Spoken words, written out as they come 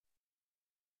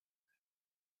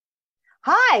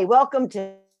Hi, welcome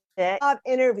to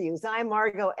Interviews. I'm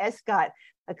Margot Escott,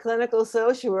 a clinical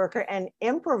social worker and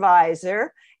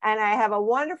improviser. And I have a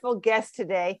wonderful guest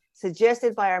today,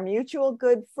 suggested by our mutual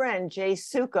good friend, Jay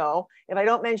Suko. If I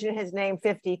don't mention his name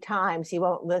 50 times, he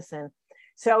won't listen.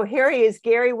 So here he is,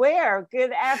 Gary Ware.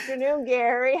 Good afternoon,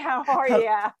 Gary. How are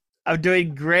you? I'm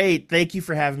doing great. Thank you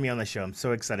for having me on the show. I'm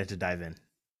so excited to dive in.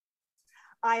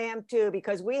 I am too,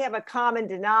 because we have a common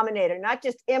denominator, not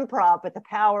just improv, but the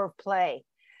power of play.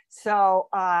 So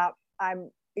I'm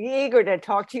eager to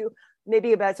talk to you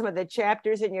maybe about some of the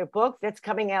chapters in your book that's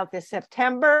coming out this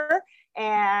September.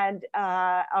 And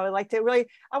I would like to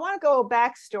I want to go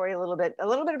backstory a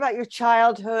little bit about your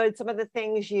childhood, some of the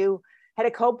things you had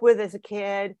to cope with as a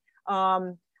kid.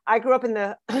 I grew up in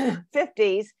the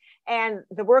 50s and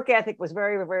the work ethic was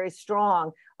very, very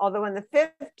strong. Although in the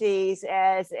 50s,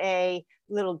 as a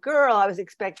little girl, I was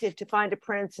expected to find a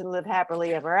prince and live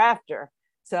happily ever after.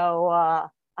 So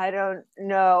I don't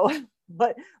know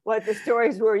what the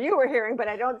stories were you were hearing, but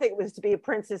I don't think it was to be a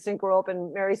princess and grow up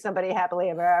and marry somebody happily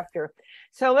ever after.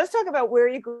 So let's talk about where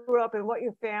you grew up and what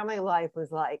your family life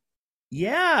was like.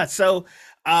 Yeah. So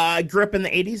I grew up in the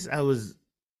 80s. I was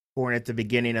born at the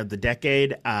beginning of the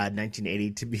decade,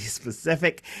 1980 to be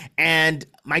specific. And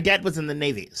my dad was in the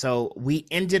Navy. So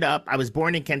I was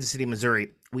born in Kansas City,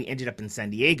 Missouri. We ended up in San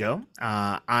Diego.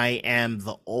 I am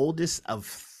the oldest of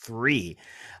three,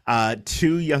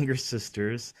 two younger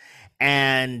sisters.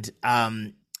 And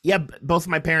yeah, both of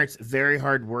my parents, very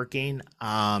hardworking.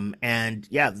 And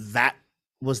yeah, that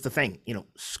was the thing.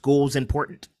 School's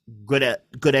important.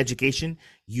 Good education.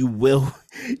 You will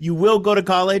you will go to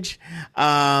college.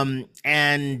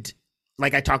 And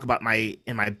like I talk about my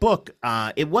in my book,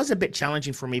 it was a bit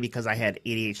challenging for me because I had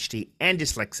ADHD and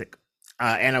dyslexic.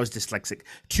 And I was dyslexic.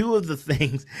 Two of the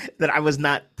things that I was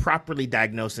not properly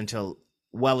diagnosed until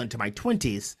well into my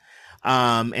 20s.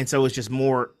 And so it was just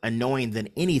more annoying than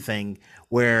anything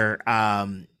where,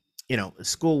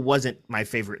 school wasn't my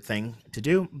favorite thing to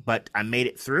do, but I made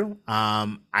it through.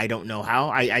 I don't know how.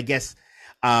 I guess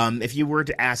if you were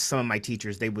to ask some of my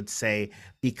teachers, they would say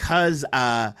because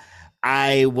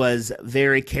I was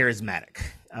very charismatic.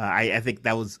 I think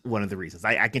that was one of the reasons.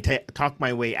 I can talk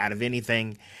my way out of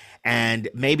anything. And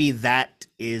maybe that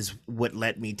is what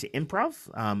led me to improv.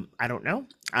 I don't know.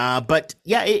 But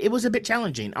yeah, it was a bit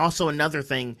challenging. Also, another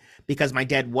thing, because my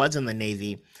dad was in the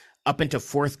Navy up into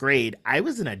fourth grade, I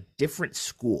was in a different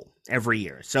school every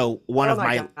year. So one Oh of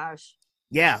my my, gosh.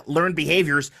 yeah, learned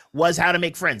behaviors was how to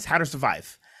make friends, how to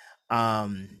survive.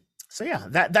 Um, so yeah,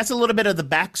 that's a little bit of the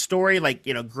backstory, like,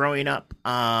 growing up.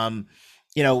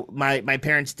 My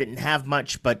parents didn't have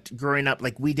much, but growing up,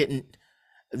 like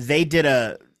they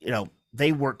did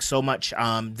they worked so much.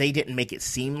 They didn't make it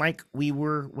seem like we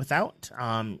were without.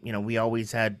 We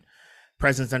always had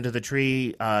presents under the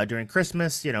tree during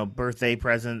Christmas, birthday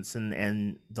presents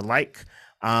and the like.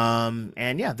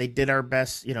 And yeah, they did their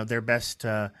best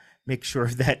to make sure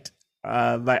that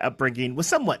my upbringing was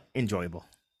somewhat enjoyable.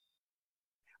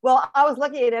 Well, I was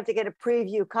lucky enough to get a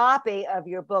preview copy of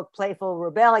your book, Playful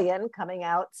Rebellion, coming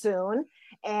out soon.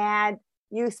 And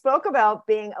you spoke about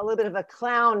being a little bit of a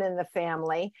clown in the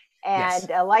family Yes.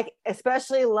 and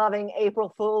especially loving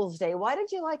April Fool's Day. Why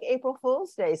did you like April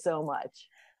Fool's Day so much?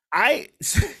 I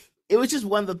it was just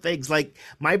one of the things, like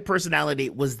my personality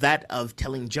was that of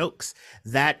telling jokes,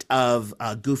 that of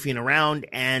goofing around.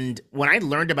 And when I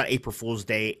learned about April Fool's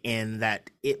Day and that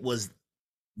it was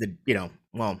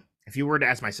well, if you were to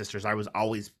ask my sisters, I was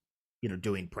always,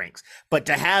 doing pranks. But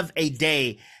to have a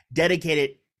day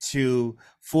dedicated to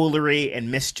foolery and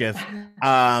mischief,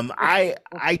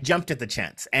 I jumped at the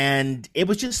chance, and it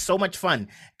was just so much fun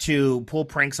to pull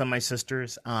pranks on my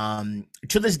sisters. To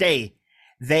this day,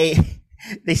 they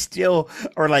they still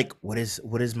are like, what is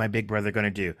my big brother going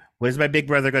to do? What is my big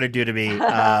brother going to do to me?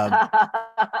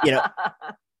 You know,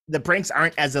 the pranks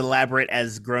aren't as elaborate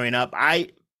as growing up. I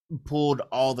pulled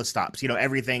all the stops,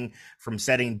 everything from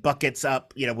setting buckets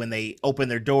up, when they open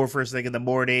their door first thing in the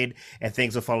morning and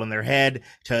things will fall on their head,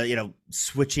 to,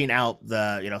 switching out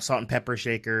the, salt and pepper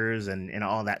shakers and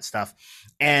all that stuff.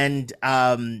 And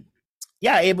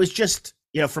yeah, it was just,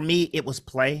 for me, it was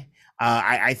play.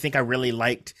 I think I really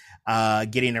liked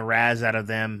getting a raz out of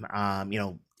them,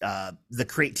 the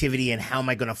creativity and how am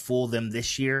I going to fool them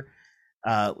this year.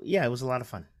 Yeah, it was a lot of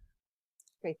fun.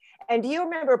 Great. And do you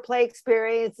remember play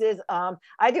experiences?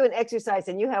 I do an exercise,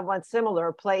 and you have one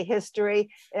similar, play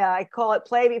history. I call it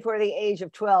play before the age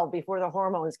of 12, before the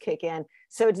hormones kick in.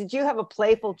 So, did you have a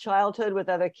playful childhood with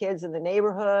other kids in the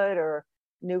neighborhood or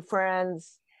new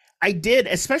friends? I did,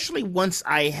 especially once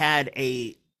I had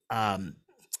a um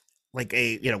like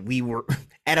a we were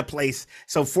at a place.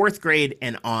 So fourth grade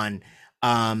and on.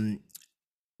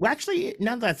 Well, actually,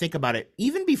 now that I think about it,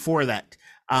 even before that,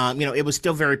 it was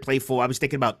still very playful. I was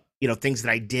thinking about, things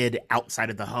that I did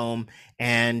outside of the home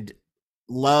and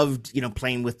loved,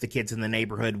 playing with the kids in the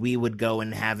neighborhood. We would go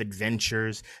and have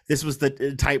adventures. This was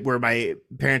the type where my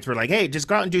parents were like, hey, just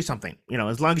go out and do something,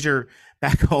 as long as you're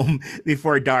back home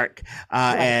before dark,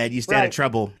 and you stay out of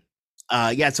trouble.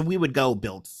 So we would go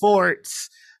build forts.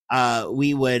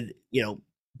 We would,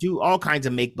 do all kinds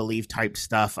of make believe type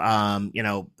stuff. I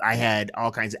had all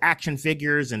kinds of action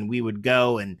figures, and we would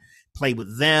go and play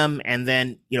with them. And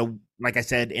then, like I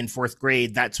said, in fourth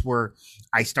grade, that's where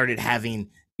I started having,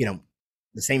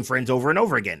 the same friends over and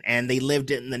over again. And they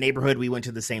lived in the neighborhood. We went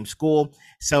to the same school.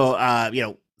 So,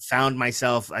 found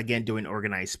myself again doing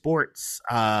organized sports,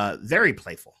 very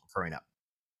playful growing up.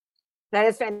 That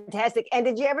is fantastic. And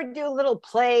did you ever do little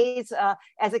plays?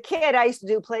 As a kid, I used to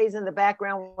do plays in the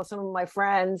background with some of my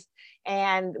friends,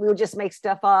 and we would just make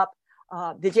stuff up.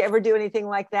 Did you ever do anything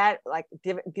like that? Like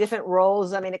different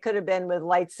roles? I mean, it could have been with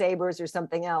lightsabers or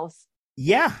something else.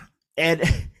 Yeah. And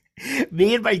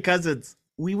me and my cousins,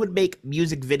 we would make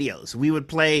music videos. We would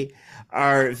play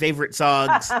our favorite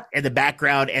songs in the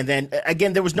background. And then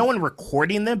again, there was no one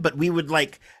recording them, but we would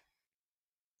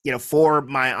for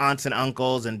my aunts and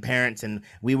uncles and parents, and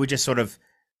we would just sort of,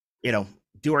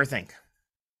 do our thing.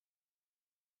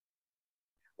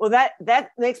 Well, that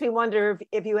makes me wonder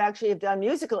if you actually have done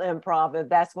musical improv, if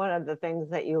that's one of the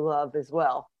things that you love as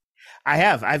well.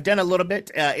 I've done a little bit.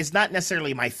 It's not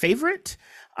necessarily my favorite.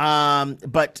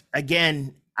 But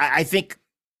again, I think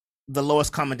the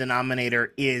lowest common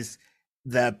denominator is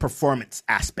the performance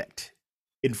aspect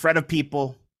in front of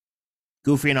people,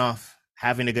 goofing off,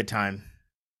 having a good time,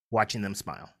 watching them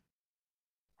smile.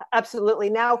 Absolutely.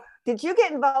 Now, did you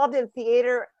get involved in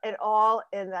theater at all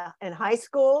in high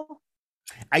school?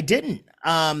 I didn't.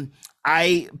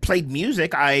 I played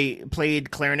music. I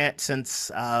played clarinet since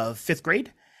fifth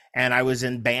grade, and I was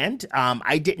in band.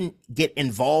 I didn't get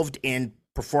involved in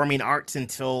performing arts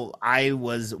until I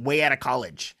was way out of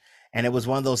college. And it was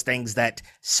one of those things that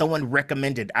someone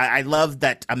recommended. I love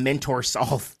that a mentor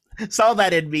saw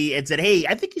that in me and said, hey,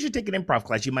 I think you should take an improv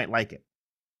class. You might like it.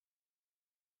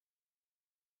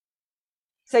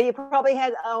 So you probably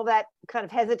had all that kind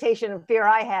of hesitation and fear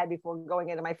I had before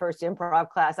going into my first improv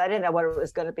class. I didn't know what it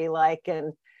was going to be like.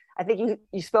 And I think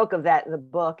you spoke of that in the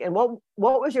book. And what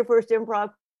was your first improv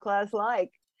class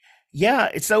like?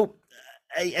 Yeah. So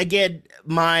again,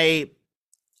 my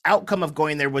outcome of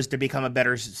going there was to become a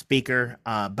better speaker,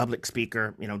 public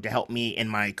speaker, to help me in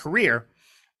my career.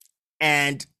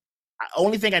 And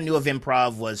only thing I knew of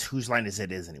improv was Whose Line Is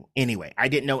It anyway. I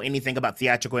didn't know anything about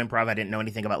theatrical improv. I didn't know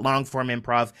anything about long form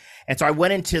improv. And so I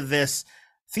went into this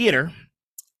theater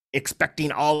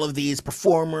expecting all of these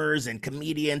performers and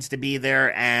comedians to be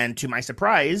there. And to my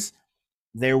surprise,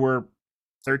 there were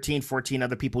 13, 14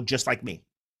 other people just like me,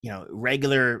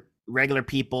 regular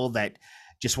people that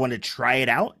just wanted to try it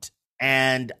out.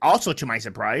 And also to my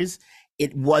surprise,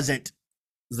 it wasn't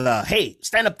hey,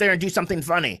 stand up there and do something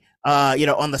funny,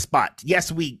 on the spot.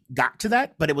 Yes, we got to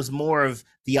that, but it was more of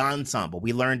the ensemble.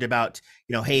 We learned about,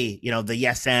 hey, the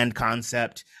yes and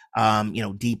concept,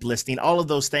 deep listening, all of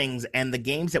those things. And the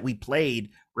games that we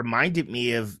played reminded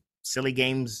me of silly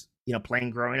games, playing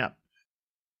growing up.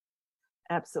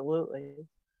 Absolutely.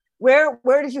 Where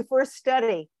did you first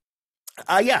study?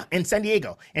 In San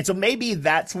Diego. And so maybe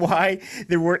that's why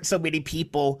there weren't so many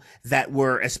people that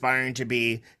were aspiring to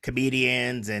be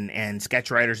comedians and sketch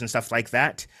writers and stuff like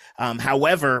that.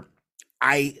 However,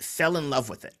 I fell in love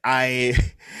with it. I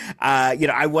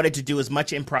wanted to do as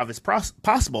much improv as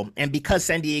possible. And because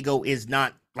San Diego is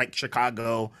not like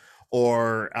Chicago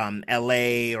or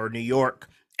LA or New York,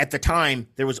 at the time,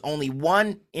 there was only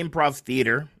one improv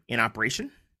theater in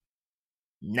operation.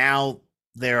 Now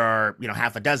there are,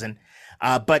 half a dozen.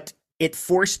 But it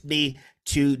forced me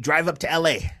to drive up to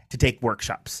LA to take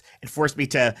workshops. It forced me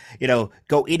to,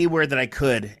 go anywhere that I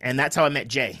could. And that's how I met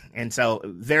Jay. And so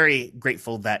very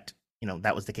grateful that,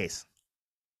 that was the case.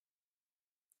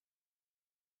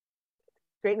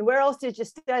 Great. And where else did you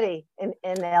study in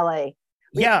LA?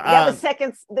 Yeah. Was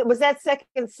that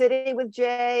Second City with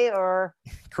Jay or?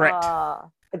 Correct.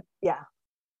 Yeah.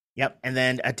 Yep. And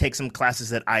then I take some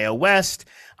classes at IO West.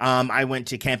 I went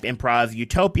to Camp Improv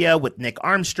Utopia with Nick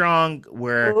Armstrong,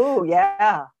 where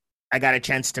I got a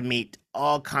chance to meet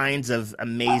all kinds of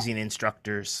amazing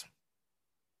instructors.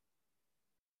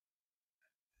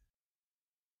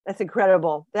 That's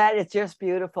incredible. That is just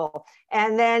beautiful.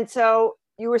 And then, so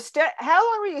you were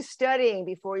how long were you studying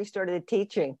before you started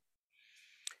teaching?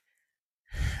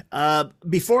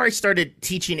 Before I started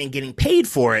teaching and getting paid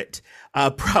for it,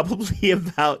 probably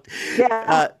about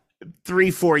Yeah. 3,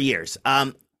 4 years.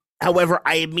 However,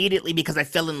 I immediately, because I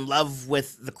fell in love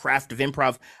with the craft of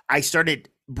improv, I started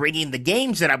bringing the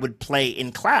games that I would play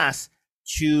in class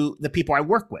to the people I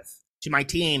work with, to my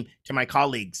team, to my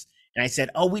colleagues. And I said,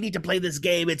 "Oh, we need to play this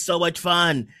game. It's so much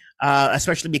fun."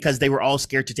 Especially because they were all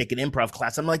scared to take an improv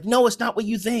class. I'm like, "No, it's not what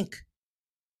you think."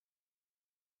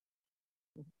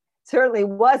 Certainly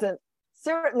wasn't.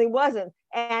 Certainly wasn't.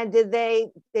 And did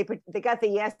they got the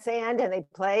yes and they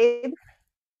played?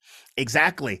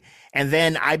 Exactly. And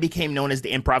then I became known as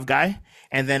the improv guy.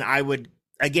 And then I would,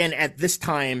 again, at this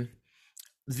time,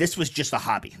 this was just a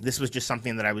hobby. This was just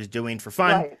something that I was doing for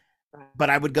fun. Right. Right. But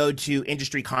I would go to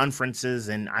industry conferences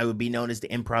and I would be known as the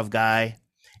improv guy.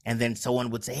 And then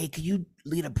someone would say, "Hey, could you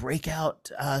lead a breakout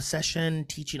session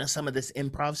teaching us some of this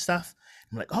improv stuff?"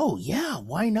 I'm like, "Oh, yeah,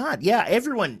 why not? Yeah,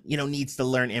 everyone, needs to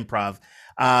learn improv."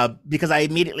 Because I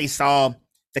immediately saw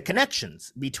the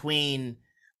connections between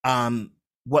um,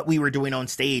 what we were doing on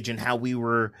stage and how we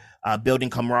were building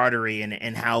camaraderie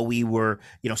and how we were,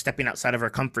 stepping outside of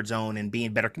our comfort zone and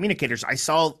being better communicators. I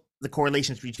saw the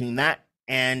correlations between that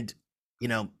and, you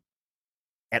know,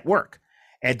 at work.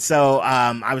 And so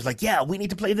I was like, yeah, we need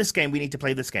to play this game. We need to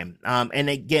play this game. And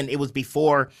again, it was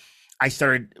before I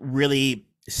started really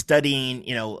studying,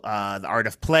 the art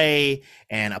of play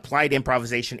and applied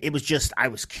improvisation. It was just, I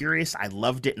was curious. I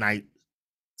loved it. And I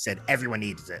said, everyone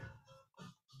needs it.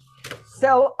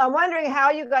 So I'm wondering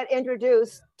how you got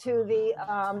introduced to the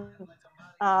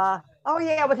oh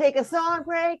yeah, we'll take a song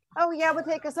break. Oh yeah, we'll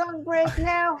take a song break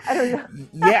now. I don't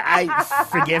know. Yeah,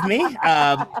 forgive me.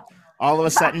 All of a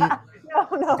sudden,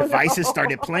 no, devices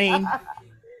started playing.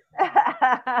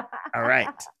 All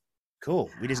right, cool.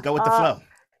 We just go with the flow.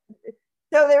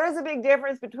 So there is a big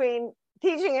difference between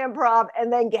teaching improv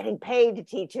and then getting paid to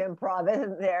teach improv,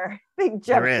 isn't there? Big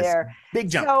jump there. Big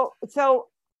jump. So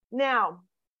now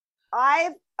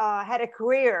I've had a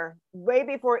career way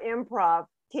before improv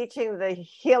teaching the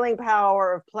healing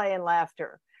power of play and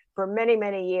laughter for many,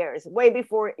 many years, way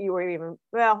before you were even,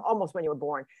 well, almost when you were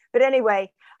born. But anyway,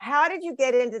 how did you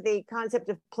get into the concept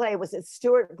of play? Was it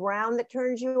Stuart Brown that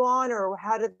turned you on, or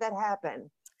how did that happen?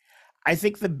 I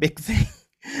think the big thing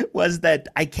was that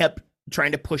I kept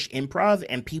trying to push improv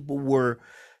and people were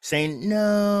saying,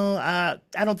 no, I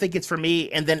don't think it's for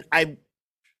me. And then I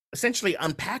essentially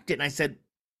unpacked it and I said,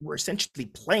 we're essentially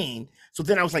playing. So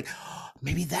then I was like, oh,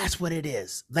 maybe that's what it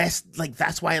is.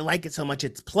 That's why I like it so much.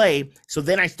 It's play. So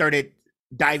then I started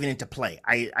diving into play.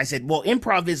 I said, well,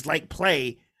 improv is like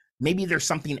play. Maybe there's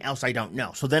something else I don't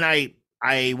know. So then I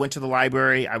went to the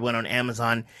library, I went on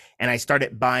Amazon, and I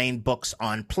started buying books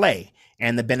on play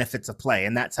and the benefits of play.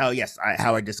 And that's how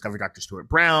I discovered Dr. Stuart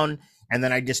Brown. And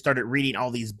then I just started reading all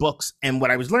these books. And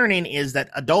what I was learning is that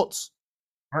adults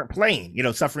aren't playing,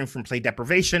 suffering from play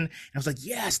deprivation. And I was like,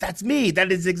 yes, that's me.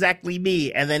 That is exactly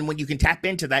me. And then when you can tap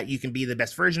into that, you can be the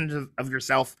best version of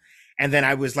yourself. And then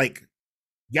I was like,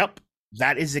 yep,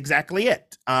 that is exactly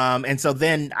it. And so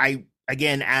then and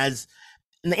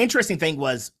the interesting thing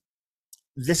was,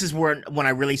 this is when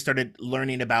I really started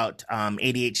learning about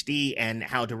ADHD and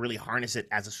how to really harness it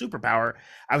as a superpower.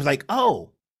 I was like,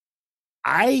 oh,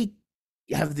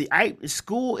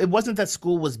 school, it wasn't that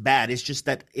school was bad. It's just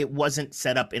that it wasn't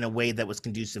set up in a way that was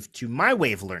conducive to my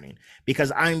way of learning,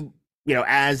 because I'm,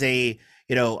 at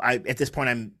this point,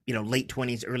 I'm, late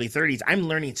 20s, early 30s, I'm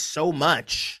learning so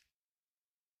much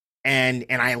and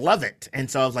I love it. And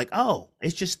so I was like, oh,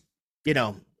 it's just,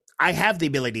 I have the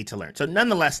ability to learn. So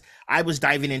nonetheless, I was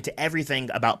diving into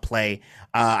everything about play.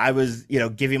 I was,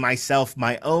 giving myself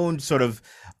my own sort of,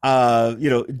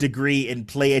 degree in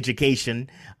play education,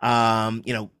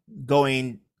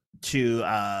 going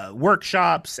to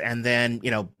workshops. And then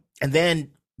the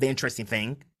interesting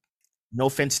thing, no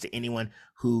offense to anyone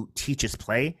who teaches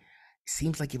play, it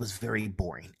seems like it was very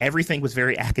boring. Everything was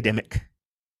very academic.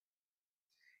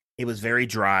 It was very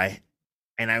dry.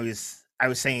 And I was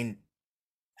saying,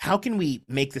 how can we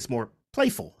make this more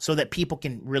playful so that people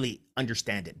can really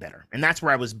understand it better? And that's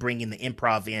where I was bringing the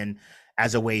improv in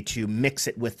as a way to mix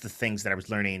it with the things that I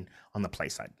was learning on the play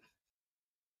side.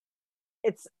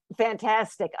 It's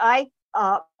fantastic. My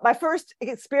first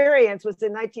experience was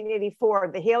in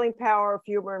 1984, The Healing Power of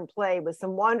Humor and Play, with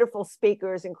some wonderful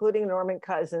speakers, including Norman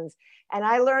Cousins. And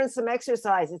I learned some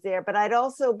exercises there, but I'd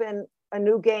also been a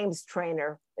new games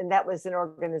trainer, and that was an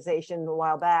organization a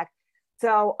while back.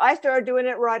 So I started doing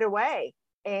it right away.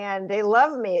 and they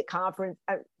love me at conference.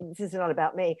 This is not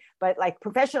about me, but like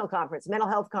professional conference, mental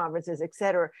health conferences,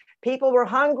 etc. People were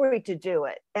hungry to do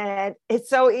it, and it's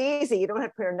so easy. You don't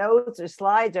have to prepare notes or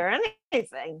slides or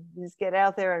anything. You just get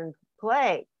out there and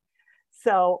play.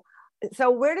 So,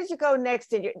 so where did you go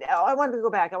next? I wanted to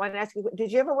go back. I want to ask you: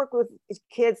 did you ever work with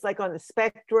kids like on the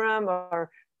spectrum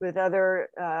or with other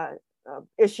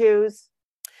issues?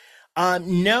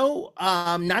 No,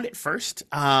 not at first.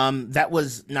 That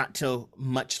was not till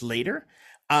much later.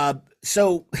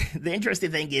 So the interesting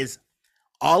thing is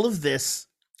all of this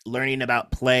learning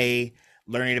about play,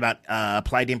 learning about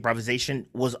applied improvisation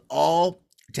was all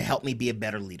to help me be a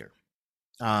better leader.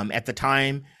 At the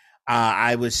time,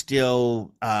 I was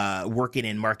still working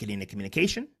in marketing and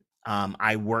communication.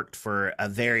 I worked for a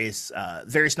various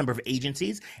number of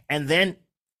agencies, and then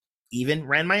even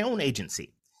ran my own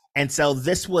agency. And so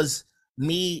this was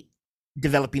me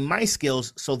developing my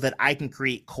skills so that I can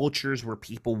create cultures where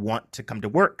people want to come to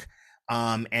work,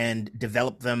 and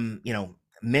develop them,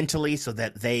 mentally so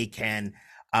that they can,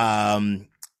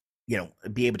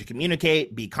 be able to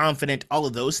communicate, be confident, all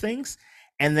of those things.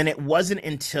 And then it wasn't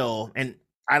until, and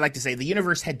I like to say the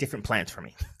universe had different plans for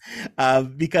me,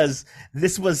 because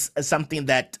this was something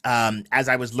that, as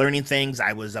I was learning things,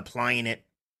 I was applying it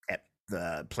at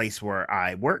the place where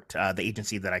I worked, the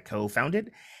agency that I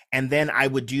co-founded, and then I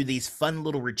would do these fun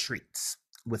little retreats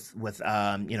with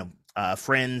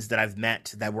friends that I've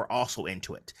met that were also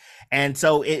into it. And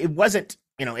so it wasn't,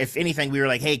 if anything, we were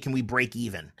like, hey, can we break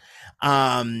even?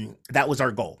 That was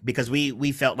our goal, because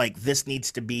we felt like this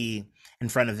needs to be in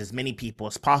front of as many people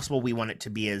as possible. We want it to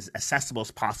be as accessible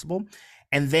as possible.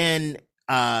 And then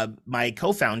my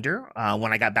co-founder,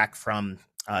 when I got back from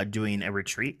doing a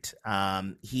retreat,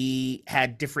 he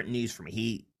had different news for me.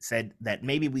 He said that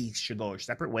maybe we should go our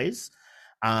separate ways.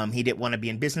 He didn't want to be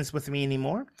in business with me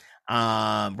anymore.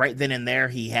 Right then and there,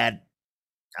 he had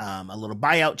a little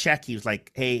buyout check. He was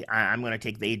like, hey, I'm going to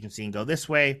take the agency and go this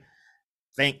way.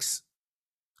 Thanks.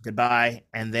 Goodbye.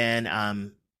 And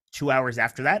then 2 hours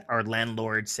after that, our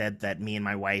landlord said that me and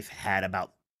my wife had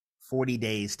about 40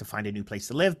 days to find a new place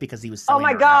to live because he was selling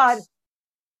my our God. house.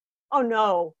 Oh,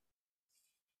 no.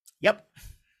 Yep.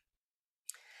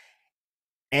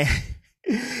 And,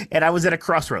 and I was at a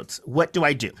crossroads. What do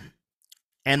I do?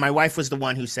 And my wife was the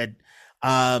one who said,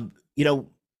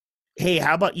 hey,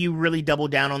 how about you really double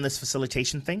down on this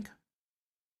facilitation thing?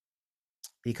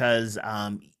 Because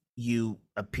you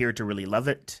appear to really love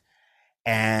it.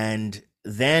 And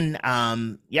then,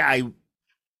 I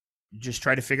just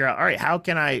try to figure out, all right, how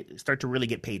can I start to really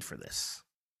get paid for this?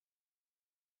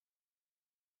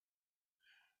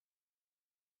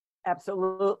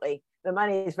 Absolutely. The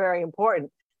money is very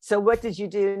important. So what did you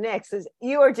do next?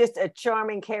 You are just a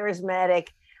charming, charismatic,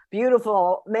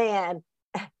 beautiful man.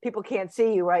 People can't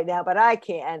see you right now, but I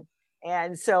can.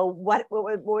 And so what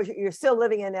was, you're still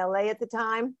living in LA at the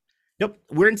time? Nope.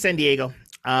 We're in San Diego.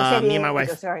 San Me and my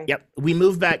Diego, wife. sorry. Yep. We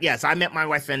moved back. Yes. I met my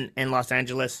wife in Los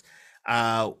Angeles,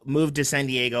 moved to San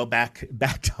Diego, back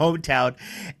to hometown.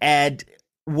 And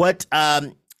what,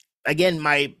 again,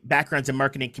 my background's in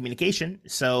marketing communication.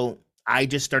 So I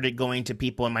just started going to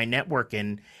people in my network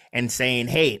and saying,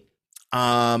 hey,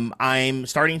 I'm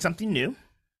starting something new.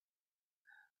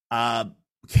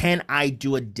 Can I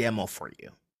do a demo for you?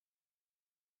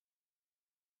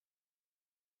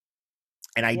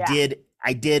 And I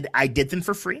did them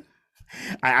for free.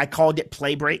 I called it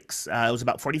Play Breaks. It was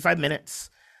about 45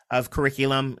 minutes of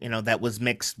curriculum, that was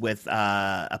mixed with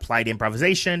applied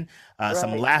improvisation,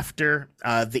 some laughter.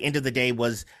 The end of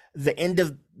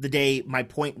the day, my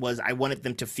point was I wanted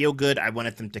them to feel good. I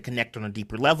wanted them to connect on a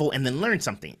deeper level and then learn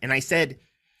something. And I said,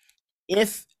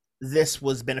 if this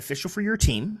was beneficial for your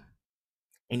team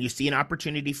and you see an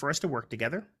opportunity for us to work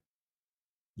together,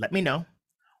 let me know.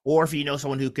 Or if you know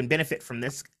someone who can benefit from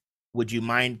this, would you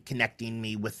mind connecting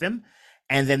me with them?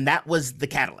 And then that was the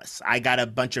catalyst. I got a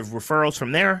bunch of referrals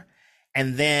from there.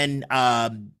 And then,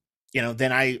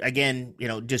 then I, again,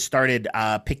 just started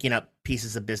picking up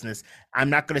pieces of business.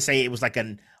 I'm not going to say it was like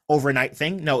an overnight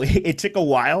thing. No, it took a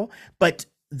while, but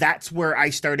that's where I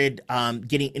started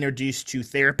getting introduced to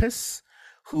therapists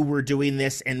who were doing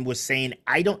this and was saying,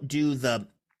 I don't do the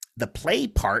play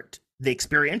part, the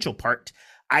experiential part.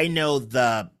 I know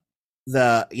the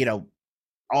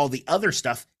all the other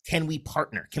stuff. Can we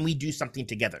partner? Can we do something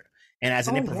together? And as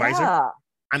an improviser, yeah.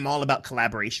 I'm all about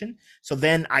collaboration. So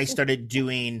then I started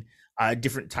doing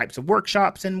different types of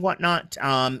workshops and whatnot.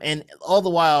 And all the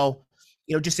while,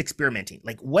 just experimenting,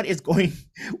 like what is going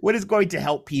to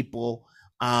help people,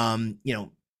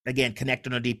 again, connect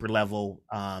on a deeper level,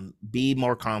 be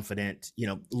more confident,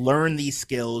 learn these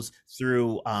skills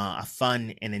through a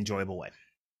fun and enjoyable way.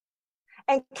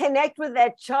 and connect with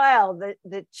that child,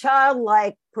 the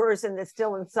childlike person that's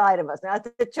still inside of us, not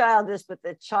the childish, but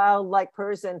the childlike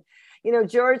person. You know,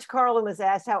 George Carlin was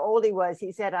asked how old he was.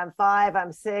 He said, I'm 5,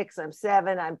 I'm 6, I'm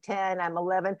 7, I'm 10, I'm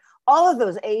 11. All of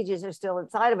those ages are still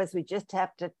inside of us. We just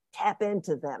have to tap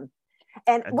into them.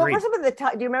 And what were Agreed. some of the,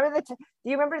 do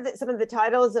you remember some of the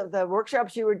titles of the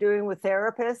workshops you were doing with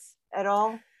therapists at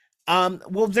all?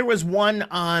 Well, there was one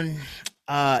on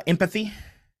empathy,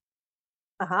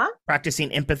 Uh-huh.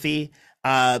 practicing empathy.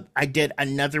 I did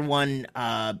another one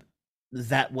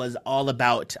that was all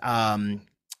about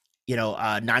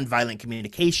nonviolent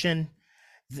communication.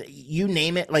 You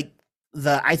name it. Like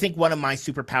I think one of my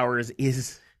superpowers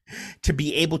is to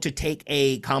be able to take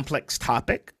a complex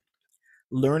topic,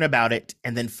 learn about it,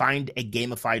 and then find a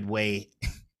gamified way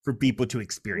for people to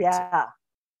experience it. Yeah.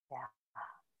 Yeah.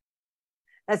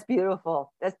 That's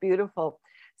beautiful. That's beautiful.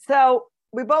 So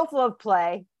we both love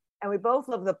play, and we both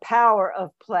love the power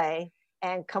of play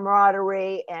and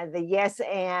camaraderie and the yes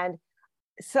and.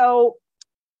 So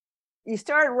you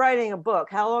started writing a book.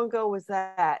 How long ago was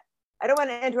that? I don't want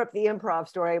to interrupt the improv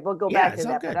story. We'll go Yeah, back to it's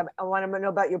all that, but good. I want to know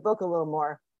about your book a little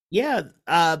more. Yeah,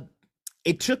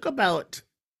 it took about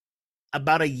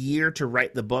a year to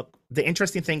write the book. The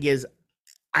interesting thing is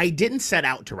I didn't set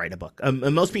out to write a book.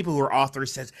 And most people who are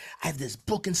authors says, I have this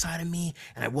book inside of me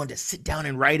and I wanted to sit down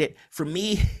and write it. For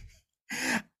me,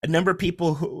 a number of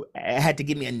people who had to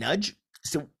give me a nudge.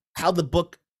 So how the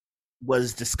book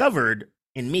was discovered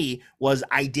in me was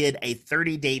I did a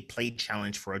 30-day play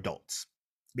challenge for adults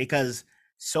because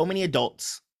so many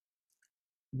adults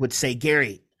would say,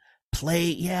 Gary, play,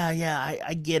 yeah,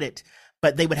 I get it.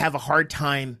 But they would have a hard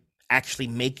time actually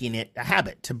making it a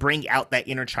habit to bring out that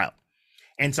inner child.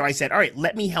 And so I said, all right,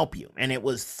 let me help you. And it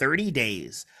was 30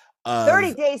 days 30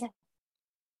 of, days.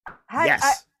 How,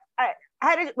 yes.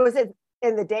 how did, was it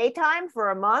in the daytime for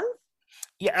a month?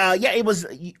 Yeah, it was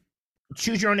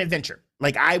choose your own adventure.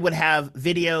 Like I would have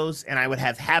videos and I would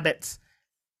have habits.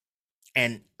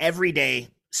 And every day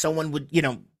someone would,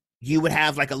 you would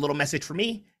have like a little message for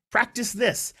me, practice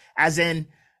this, as in,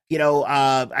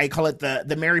 I call it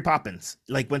the Mary Poppins.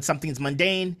 Like when something's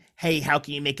mundane, hey, how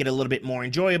can you make it a little bit more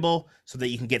enjoyable so that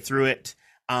you can get through it?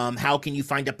 How can you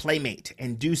find a playmate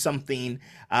and do something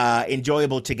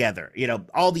enjoyable together?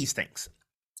 All these things.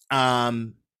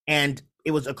 And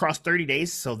it was across 30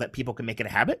 days so that people can make it a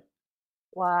habit.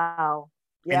 Wow.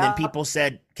 And then Yeah. people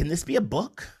said, can this be a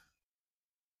book?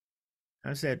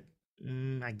 I said,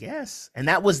 I guess. And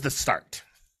that was the start.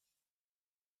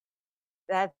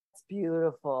 That's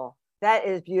beautiful. That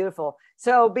is beautiful.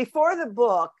 So before the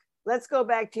book, let's go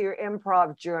back to your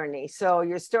improv journey. So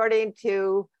you're starting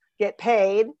to get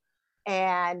paid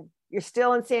and you're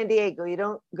still in San Diego. You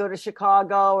don't go to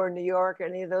Chicago or New York or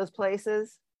any of those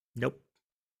places? Nope.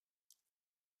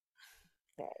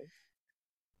 Okay.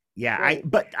 Yeah, Great.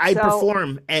 but I So,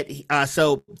 perform at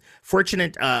so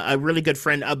fortunate a really good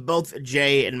friend of both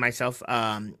Jay and myself.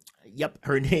 Yep,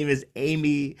 her name is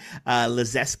Amy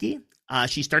Lazeski.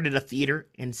 She started a theater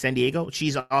in San Diego.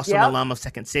 She's also an yep. alum of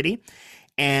Second City,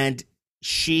 and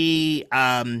she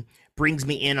brings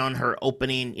me in on her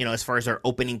opening. As far as our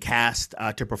opening cast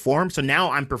to perform. So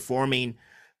now I'm performing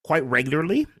quite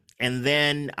regularly, and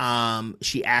then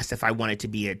she asked if I wanted to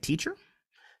be a teacher.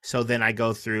 So then I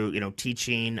go through,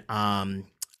 teaching,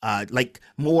 like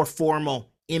more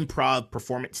formal improv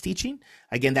performance teaching.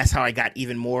 Again, that's how I got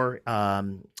even more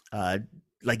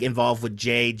like involved with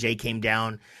Jay. Jay came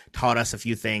down, taught us a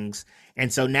few things,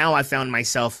 and so now I found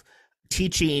myself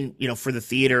teaching, for the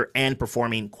theater and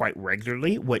performing quite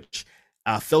regularly, which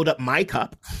filled up my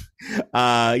cup.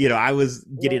 I was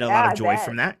getting a lot Yeah, of I joy bet.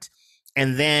 from that,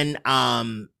 and then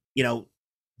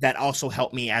that also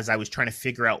helped me as I was trying to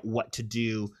figure out what to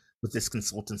do with this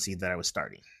consultancy that I was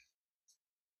starting.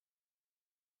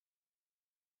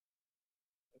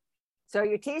 So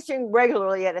you're teaching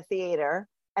regularly at a theater,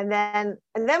 and then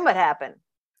what happened?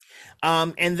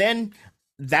 And then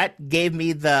that gave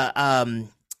me the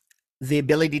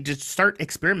ability to start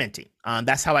experimenting.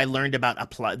 That's how I learned about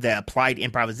the Applied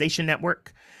Improvisation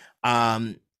Network.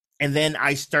 Um, and then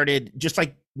I started, just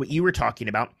like what you were talking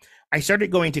about, I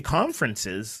started going to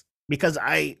conferences because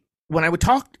when I would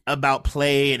talk about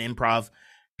play and improv,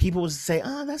 people would say,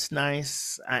 "Oh, that's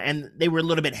nice," and they were a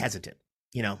little bit hesitant.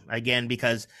 Again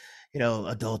because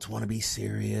adults want to be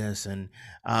serious and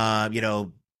blah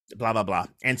blah blah.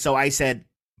 And so I said,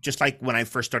 just like when I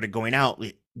first started going out,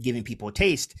 giving people a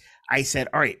taste, I said,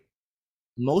 all right,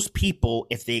 most people,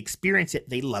 if they experience it,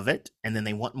 they love it and then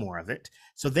they want more of it.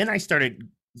 So then I started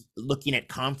looking at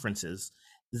conferences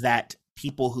that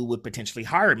people who would potentially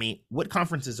hire me, what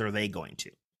conferences are they going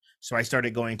to? So I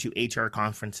started going to HR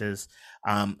conferences.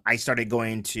 I started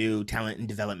going to talent and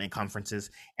development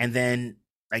conferences. And then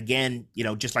again,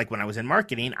 just like when I was in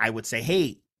marketing, I would say,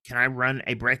 hey, can I run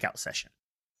a breakout session?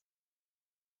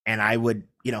 And I would,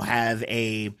 have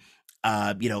a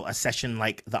session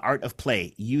like the art of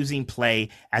play, using play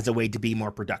as a way to be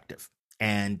more productive.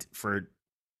 And for,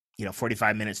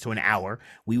 45 minutes to an hour,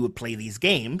 we would play these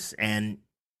games. And,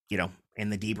 in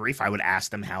the debrief, I would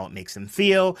ask them how it makes them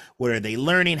feel. What are they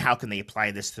learning? How can they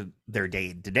apply this to their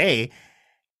day to day?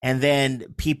 And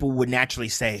then people would naturally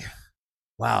say,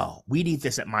 wow, we need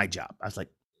this at my job. I was like,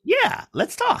 yeah,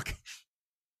 let's talk.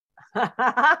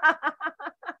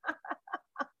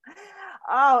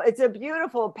 Oh, it's a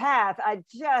beautiful path. I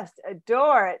just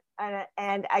adore it.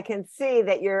 And I can see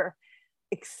that you're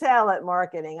excel at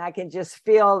marketing. I can just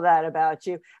feel that about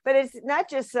you. But it's not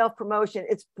just self-promotion,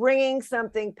 it's bringing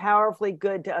something powerfully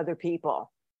good to other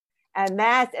people. And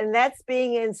that's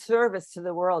being in service to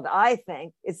the world. I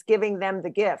think it's giving them the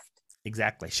gift.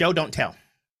 Exactly. Show, don't tell.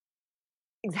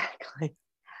 Exactly.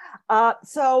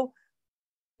 So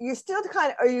you're still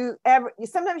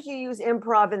sometimes you use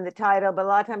improv in the title, but a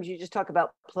lot of times you just talk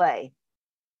about play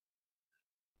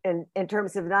in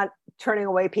terms of not turning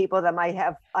away people that might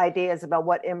have ideas about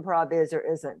what improv is or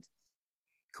isn't.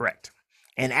 Correct.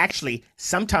 And actually,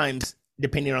 sometimes,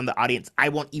 depending on the audience, I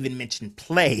won't even mention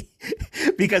play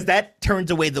because that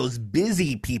turns away those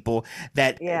busy people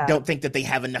that don't think that they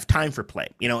have enough time for play.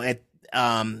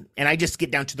 And I just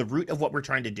get down to the root of what we're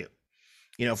trying to do.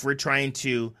 If we're trying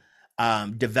to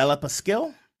develop a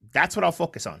skill, that's what I'll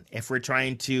focus on. If we're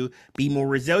trying to be more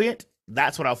resilient,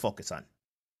 that's what I'll focus on.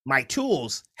 My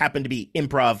tools happen to be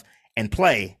improv and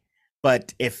play,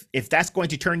 but if that's going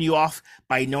to turn you off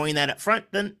by knowing that up front,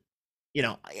 then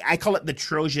I call it the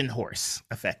Trojan horse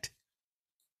effect.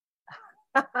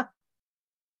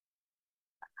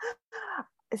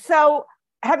 So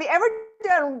have you ever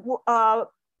done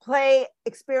play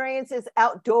experiences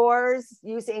outdoors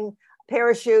using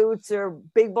parachutes or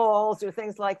big balls or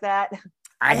things like that?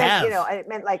 I have. I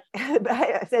meant like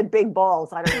I said big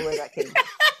balls. I don't know where that came from.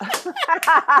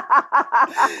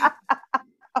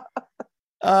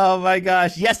 Oh my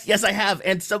gosh. Yes, I have.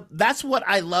 And so that's what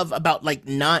I love about like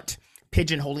not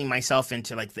pigeonholing myself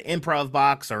into like the improv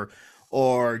box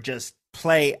or just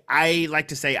play. I like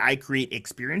to say I create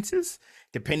experiences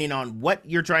depending on what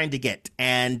you're trying to get.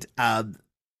 And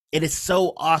it is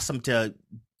so awesome to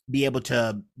be able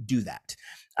to do that.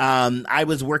 I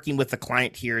was working with a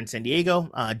client here in San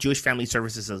Diego, Jewish Family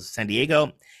Services of San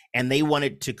Diego, and they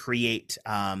wanted to create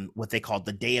what they called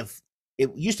it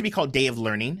used to be called Day of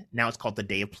Learning. Now it's called the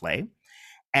Day of Play.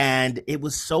 And it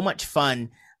was so much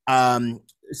fun.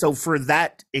 So for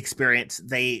that experience,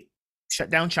 they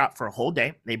shut down shop for a whole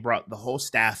day. They brought the whole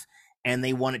staff and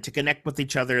they wanted to connect with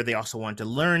each other. They also wanted to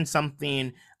learn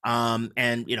something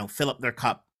and, fill up their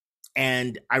cup.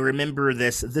 And I remember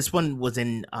this one was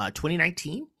in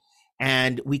 2019,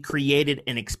 and we created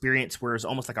an experience where it was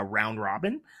almost like a round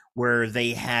robin, where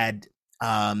they had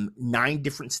 9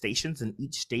 different stations, and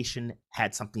each station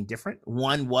had something different.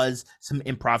 One was some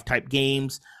improv type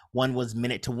games. One was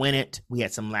Minute to Win It. We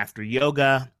had some laughter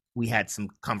yoga. We had some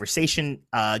conversation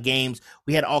games.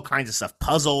 We had all kinds of stuff,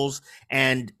 puzzles,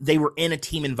 and they were in a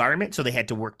team environment, so they had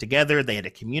to work together. They had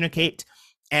to communicate.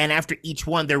 And after each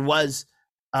one, there was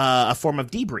a form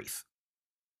of debrief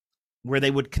where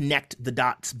they would connect the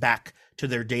dots back to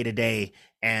their day to day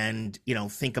and,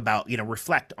 think about,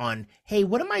 reflect on, hey,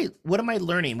 what am I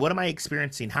learning? What am I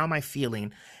experiencing? How am I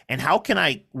feeling? And how can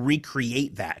I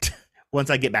recreate that once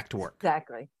I get back to work?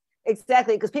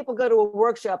 Exactly. Because people go to a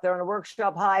workshop, they're on a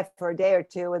workshop high for a day or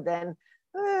two, and then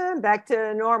back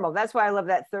to normal. That's why I love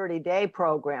that 30-day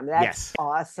program. That's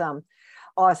awesome.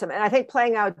 And I think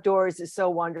playing outdoors is so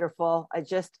wonderful. I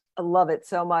love it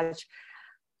so much.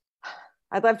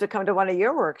 I'd love to come to one of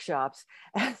your workshops.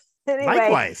 Anyway,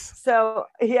 likewise. So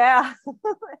yeah,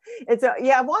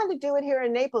 I wanted to do it here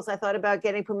in Naples. I thought about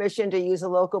getting permission to use a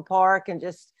local park and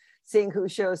just seeing who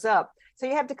shows up. So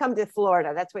you have to come to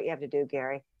Florida. That's what you have to do,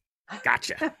 Gary.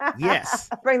 Gotcha. Yes.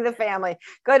 Bring the family,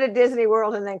 go to Disney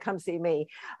World, and then come see me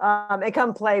and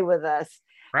come play with us.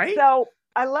 Right. So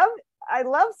I love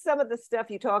some of the stuff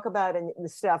you talk about and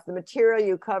the material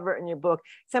you cover in your book,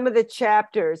 some of the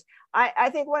chapters. I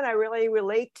think one I really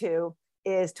relate to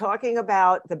is talking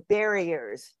about the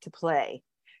barriers to play.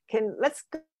 Let's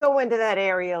go into that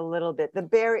area a little bit.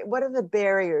 What are the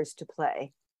barriers to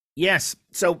play? Yes.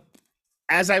 So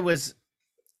as I was,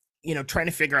 trying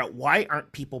to figure out why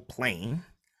aren't people playing,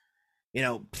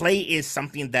 play is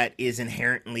something that is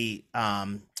inherently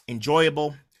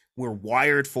enjoyable. We're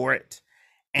wired for it.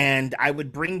 And I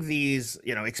would bring these,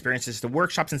 experiences to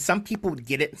workshops, and some people would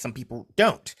get it and some people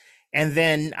don't. And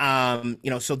then,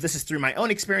 so this is through my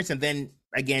own experience, and then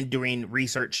again doing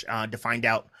research to find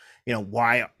out,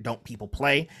 why don't people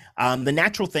play. The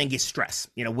natural thing is stress.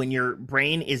 When your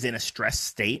brain is in a stress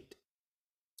state,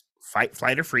 fight,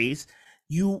 flight, or freeze,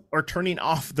 you are turning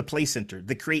off the play center.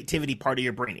 The creativity part of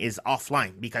your brain is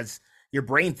offline because your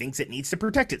brain thinks it needs to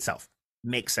protect itself.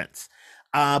 Makes sense.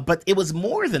 But it was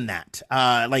more than that.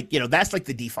 That's like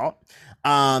the default.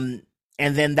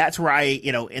 And then that's where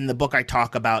in the book I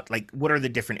talk about like what are the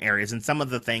different areas, and some of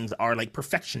the things are like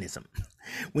perfectionism.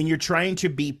 When you're trying to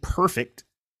be perfect,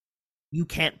 you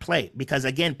can't play because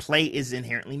again, play is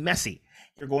inherently messy.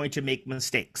 You're going to make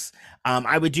mistakes.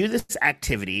 I would do this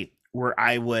activity where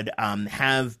I would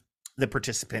have the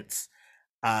participants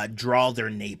draw their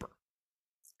neighbor.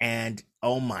 And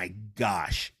oh my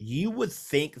gosh, you would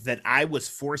think that I was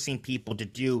forcing people to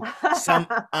do some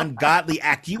ungodly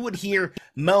act. You would hear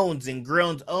moans and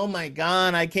groans. Oh my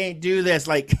God, I can't do this.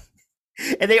 Like,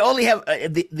 and they only have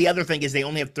the other thing is they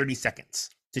only have 30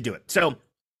 seconds to do it. So,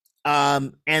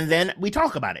 and then we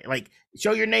talk about it, like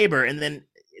show your neighbor. And then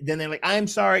they're like, I'm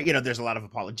sorry. There's a lot of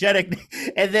apologetic,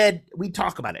 and then we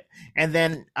talk about it. And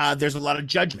then there's a lot of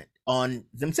judgment on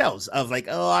themselves of like,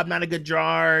 oh, I'm not a good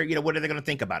drawer. What are they going to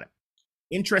think about it?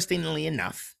 Interestingly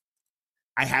enough,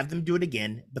 I have them do it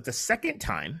again, but the second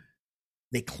time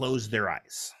they close their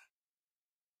eyes.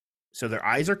 So their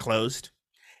eyes are closed.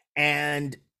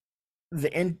 And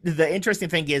the interesting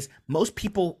thing is most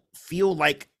people feel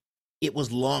like it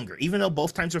was longer, even though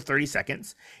both times are 30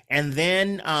 seconds. And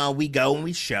then we go and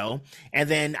we show. And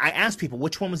then I ask people,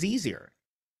 which one was easier?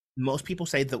 Most people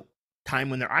say the time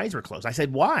when their eyes were closed. I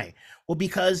said, why? Well,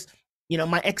 because,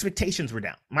 my expectations were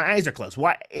down. My eyes are closed.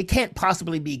 Why? It can't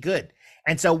possibly be good.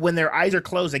 And so when their eyes are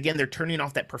closed, again, they're turning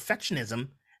off that perfectionism.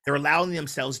 They're allowing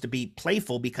themselves to be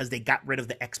playful because they got rid of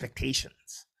the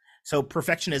expectations. So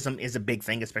perfectionism is a big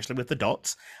thing, especially with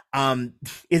adults.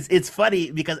 It's funny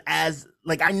because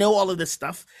I know all of this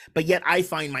stuff, but yet I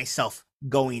find myself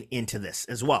going into this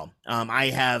as well.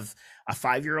 I have a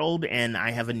 5-year-old and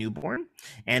I have a newborn,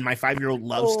 and my 5-year-old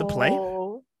loves to play.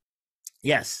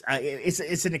 Yes,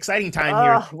 it's an exciting time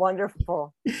here.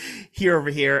 Wonderful. Here over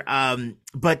here.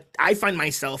 But I find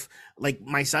myself like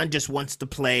my son just wants to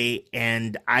play,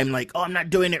 and I'm like, oh, I'm not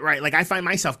doing it right. Like I find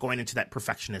myself going into that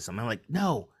perfectionism. I'm like,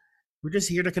 no, we're just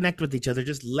here to connect with each other.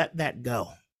 Just let that go.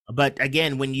 But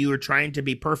again, when you are trying to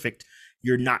be perfect,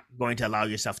 you're not going to allow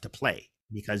yourself to play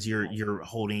because you're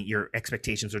holding your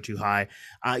expectations are too high.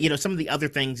 Some of the other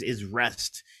things is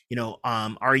rest.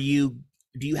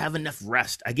 Do you have enough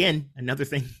rest? Again, another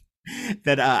thing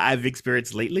that I've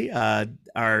experienced lately.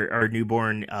 Our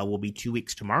newborn will be 2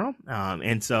 weeks tomorrow,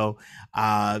 and so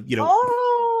yeah,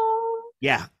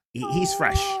 he's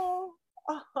fresh.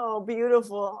 Oh,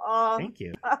 beautiful. Thank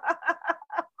you.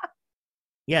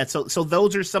 Yeah, so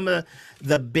those are some of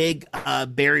the big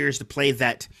barriers to play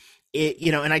that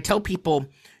and I tell people,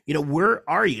 where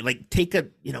are you? Like take a,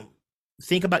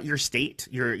 think about your state,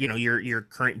 your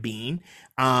current being.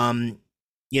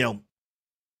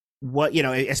 What,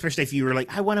 especially if you were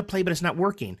like, I want to play, but it's not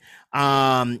working.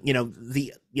 So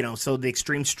the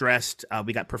extreme stress,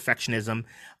 we got perfectionism,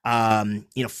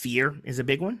 fear is a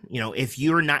big one. If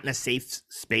you're not in a safe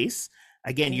space,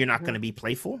 again, you're not going to be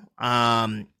playful.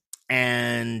 And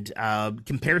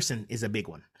comparison is a big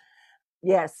one.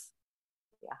 Yes.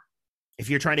 Yeah. If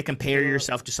you're trying to compare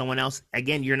yourself to someone else,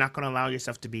 again, you're not going to allow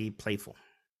yourself to be playful.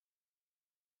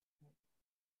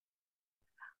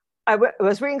 I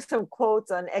was reading some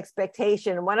quotes on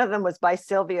expectation. One of them was by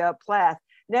Sylvia Plath.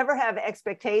 Never have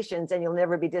expectations and you'll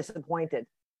never be disappointed.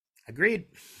 Agreed.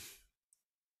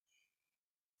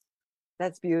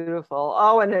 That's beautiful.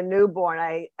 Oh, and a newborn.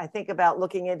 I think about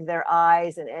looking into their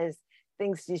eyes, and as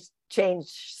things just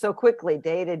change so quickly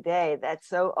day to day. That's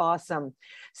so awesome.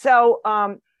 So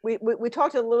we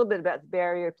talked a little bit about the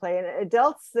barrier to play, and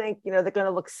adults think, they're going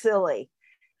to look silly.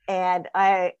 And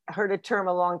I heard a term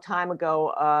a long time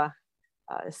ago,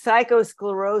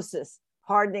 psychosclerosis,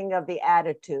 hardening of the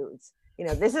attitudes.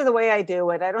 This is the way I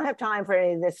do it. I don't have time for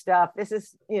any of this stuff. This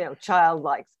is,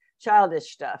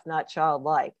 childish stuff, not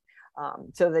childlike.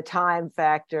 So the time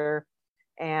factor.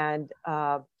 And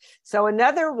so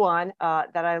another one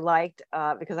that I liked,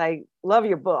 because I love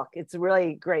your book. It's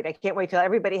really great. I can't wait till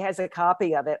everybody has a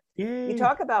copy of it. Yay. You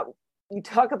talk about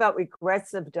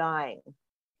regrets of dying.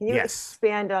 Can you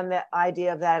expand on the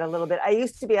idea of that a little bit? I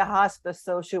used to be a hospice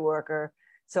social worker,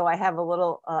 so I have a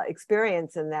little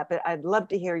experience in that, but I'd love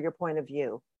to hear your point of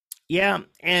view. Yeah.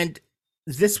 And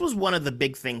this was one of the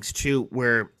big things too,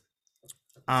 where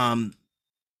when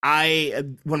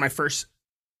my first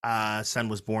son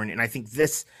was born, and I think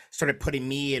this started putting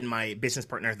me and my business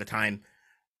partner at the time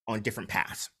on different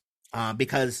paths,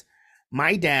 because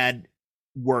my dad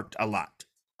worked a lot,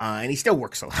 and he still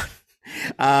works a lot.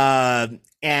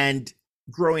 And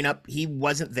growing up, he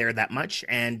wasn't there that much.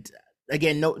 And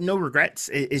again, no regrets.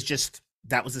 It's just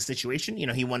that was the situation.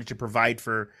 He wanted to provide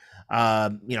for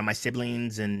my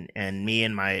siblings and me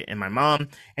and my mom,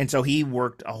 and so he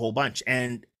worked a whole bunch.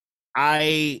 And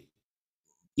I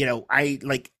I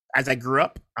like, as I grew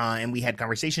up, and we had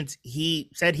conversations, he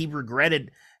said he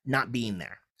regretted not being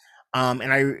there.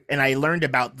 And I learned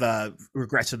about the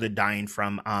regrets of the dying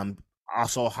from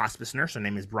also a hospice nurse. Her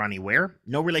name is Bronnie Ware.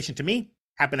 No relation to me.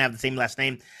 Happen to have the same last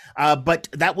name. But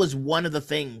that was one of the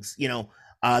things,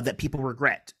 that people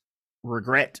regret.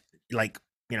 Regret, like,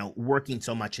 working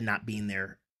so much and not being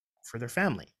there for their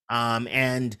family.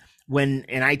 And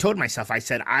I told myself, I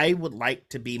said, I would like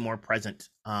to be more present,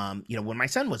 when my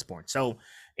son was born. So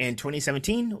in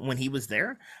 2017, when he was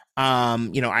there,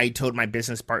 I told my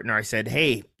business partner, I said,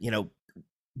 hey,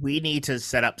 we need to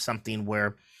set up something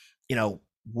where,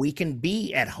 we can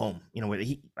be at home.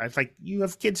 I was like, you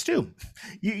have kids too.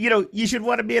 You should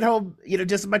want to be at home,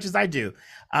 just as much as I do,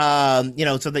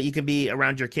 so that you can be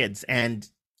around your kids. And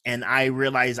I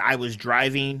realized I was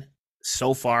driving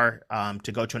so far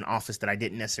to go to an office that I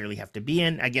didn't necessarily have to be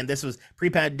in. Again, this was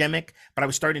pre-pandemic, but I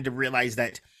was starting to realize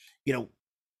that,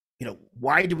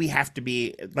 why do we have to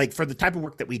be, like, for the type of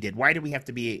work that we did, why do we have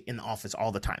to be in the office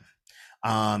all the time?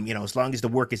 As long as the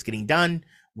work is getting done,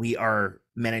 we are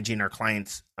managing our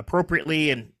clients appropriately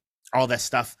and all that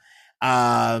stuff.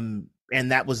 And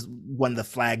that was one of the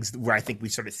flags where I think we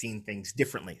started seeing things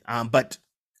differently. But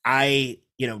I,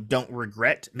 don't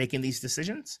regret making these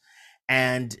decisions.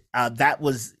 And that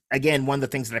was, again, one of the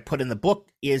things that I put in the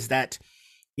book is that,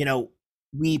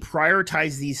 we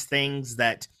prioritize these things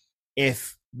that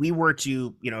if we were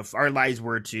to, if our lives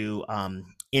were to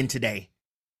end today,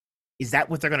 is that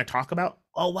what they're going to talk about?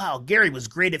 Oh, wow, Gary was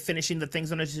great at finishing the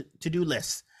things on a to-do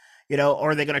list,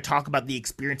 or are they going to talk about the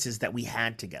experiences that we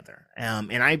had together?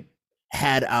 And I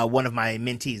had one of my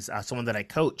mentees, someone that I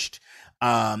coached,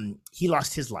 he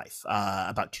lost his life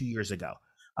about 2 years ago.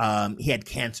 He had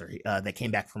cancer that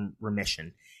came back from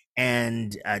remission.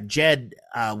 And Jed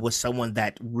was someone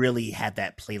that really had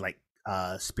that play-like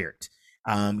spirit.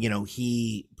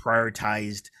 He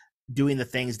prioritized doing the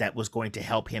things that was going to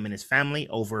help him and his family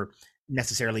over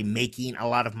necessarily making a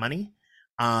lot of money.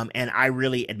 And I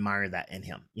really admire that in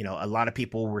him. A lot of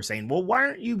people were saying, well, why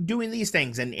aren't you doing these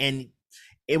things? And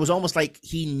it was almost like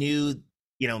he knew,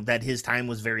 that his time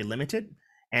was very limited.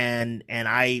 And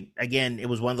I, again, it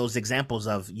was one of those examples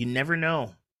of, you never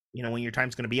know, when your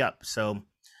time's going to be up. So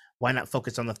why not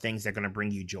focus on the things that are going to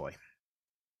bring you joy?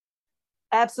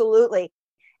 Absolutely.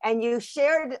 And you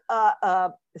shared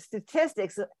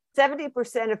statistics.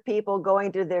 70% of people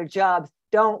going to their jobs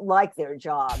don't like their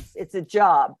jobs. It's a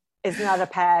job. It's not a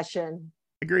passion.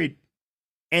 Agreed.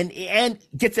 And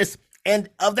get this. And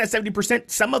of that 70%,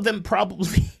 some of them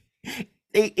probably,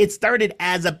 it started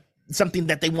as something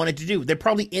that they wanted to do. They're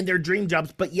probably in their dream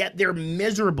jobs, but yet they're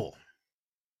miserable.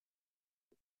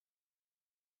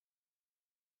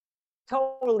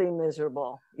 Totally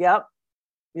miserable. Yep.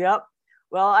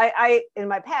 Well, I in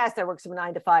my past, I worked some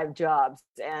 9-to-5 jobs,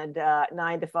 and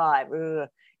 9 to 5. Ugh.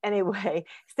 Anyway,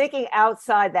 thinking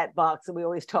outside that box that we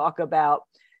always talk about.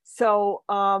 So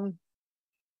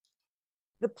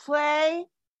the play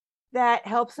that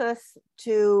helps us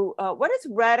to, what is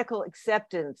radical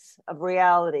acceptance of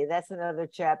reality? That's another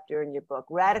chapter in your book,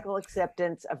 radical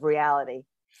acceptance of reality.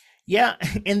 Yeah,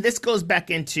 and this goes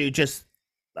back into just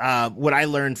what I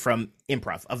learned from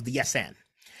improv, of the yes and.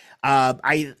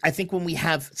 I think when we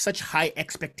have such high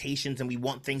expectations and we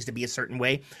want things to be a certain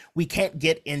way, we can't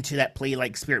get into that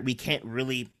play-like spirit. We can't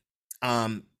really,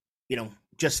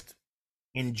 just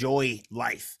enjoy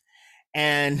life.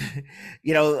 And,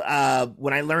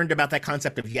 when I learned about that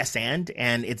concept of yes and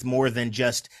it's more than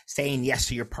just saying yes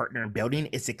to your partner and building,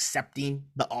 it's accepting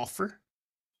the offer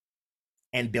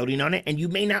and building on it. And you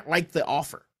may not like the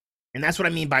offer. And that's what I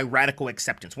mean by radical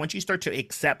acceptance. Once you start to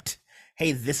accept,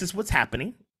 hey, this is what's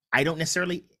happening. I don't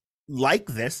necessarily like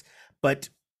this, but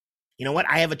you know what?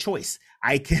 I have a choice.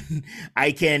 I can,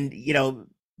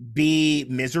 be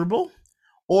miserable,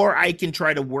 or I can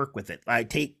try to work with it. I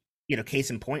take, case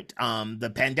in point,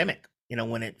 the pandemic,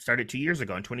 when it started 2 years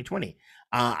ago in 2020,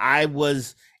 I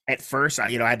was at first,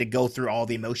 I had to go through all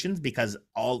the emotions because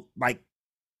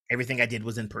everything I did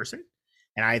was in person.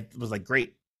 And I was like,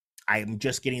 great, I'm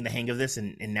just getting the hang of this.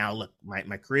 And now look,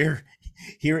 my career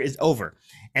here is over.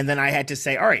 And then I had to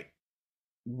say, all right,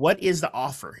 what is the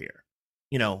offer here?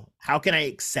 How can I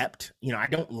accept, I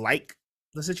don't like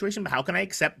the situation, but how can I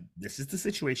accept this is the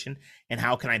situation and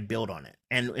how can I build on it?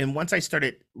 And once I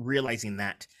started realizing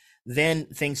that, then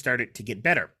things started to get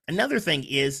better. Another thing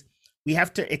is we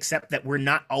have to accept that we're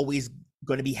not always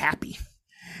going to be happy.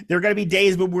 There are going to be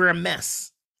days where we're a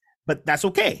mess, but that's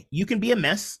okay. You can be a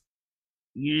mess.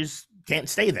 You just can't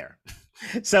stay there.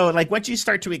 So like once you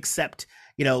start to accept,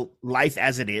 life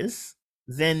as it is,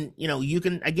 then, you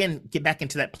can again get back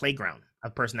into that playground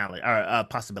of personality or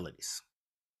possibilities.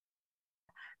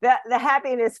 The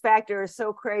happiness factor is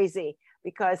so crazy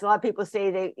because a lot of people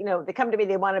say they come to me,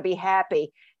 they want to be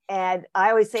happy. And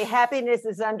I always say happiness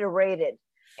is underrated.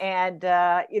 And,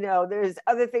 there's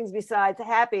other things besides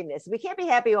happiness. We can't be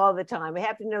happy all the time. We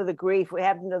have to know the grief. We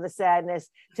have to know the sadness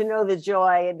to know the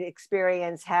joy and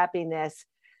experience happiness.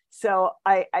 So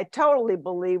I totally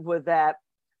believe with that.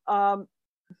 So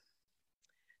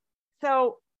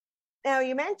now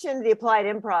you mentioned the Applied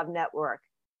Improv Network.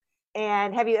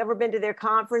 And have you ever been to their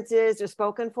conferences or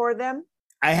spoken for them?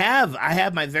 I have. I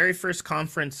have my very first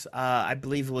conference, I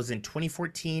believe it was in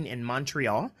 2014 in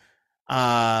Montreal.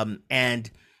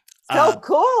 And so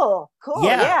cool. Cool.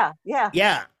 Yeah. Yeah.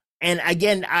 Yeah. And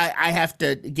again, I have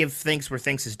to give thanks where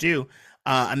thanks is due.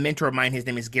 A mentor of mine, his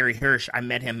name is Gary Hirsch. I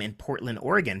met him in Portland,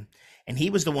 Oregon, and he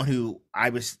was the one who I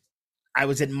was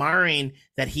admiring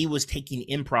that he was taking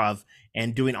improv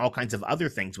and doing all kinds of other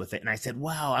things with it. And I said,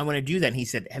 wow, I want to do that. And he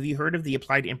said, have you heard of the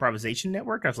Applied Improvisation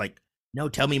Network? I was like, no,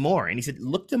 tell me more. And he said,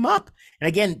 look them up. And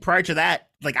again, prior to that,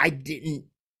 like I didn't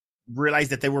realize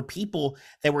that there were people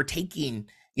that were taking,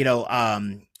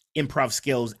 improv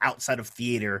skills outside of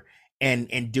theater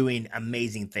and doing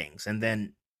amazing things. And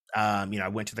then, I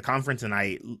went to the conference and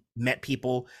I met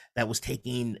people that was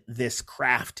taking this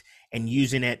craft and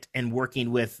using it and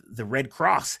working with the Red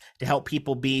Cross to help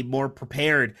people be more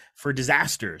prepared for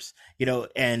disasters,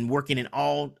 and working in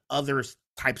all other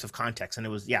types of contexts. And it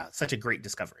was, such a great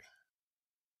discovery.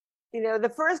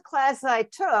 The first class I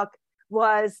took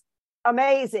was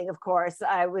amazing. Of course,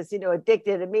 I was,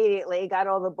 addicted immediately, got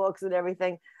all the books and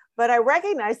everything, but I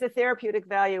recognized the therapeutic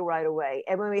value right away.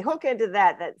 And when we hook into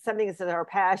that's something that's our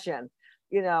passion,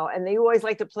 and you always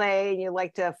like to play and you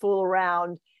like to fool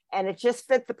around, and it just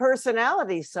fit the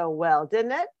personality so well,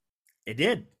 didn't it? It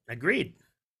did. Agreed.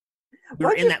 We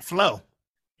were in that flow.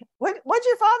 What'd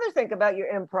your father think about your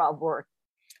improv work?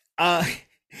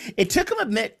 It took him a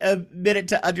minute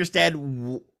to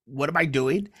understand what am I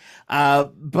doing,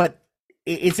 but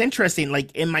it's interesting.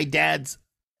 Like in my dad's,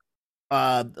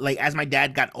 as my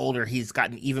dad got older, he's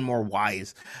gotten even more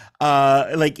wise.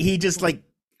 Like he just like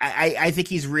I think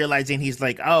he's realizing he's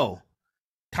like, oh,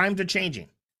 times are changing.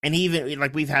 And even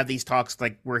like we've had these talks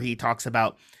like where he talks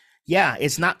about,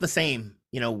 it's not the same,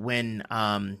 when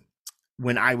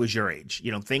I was your age,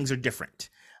 things are different.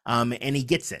 And he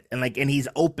gets it. And he's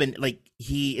open, like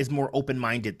he is more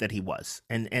open-minded than he was.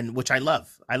 And which I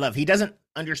love. He doesn't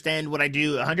understand what I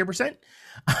do 100%,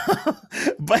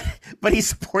 but he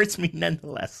supports me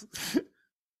nonetheless.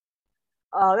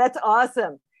 Oh, that's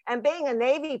awesome. And being a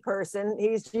Navy person,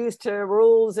 he's used to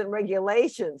rules and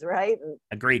regulations, right?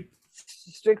 Agreed.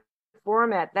 Strict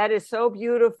format. That is so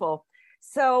beautiful.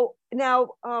 So now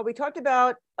we talked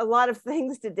about a lot of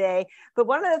things today, but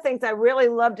one of the things I really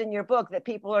loved in your book that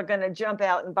people are going to jump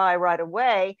out and buy right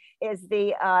away is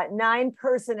the 9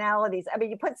 personalities. I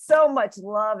mean, you put so much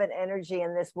love and energy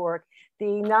in this work,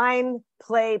 the 9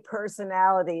 play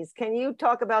personalities. Can you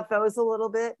talk about those a little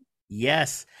bit?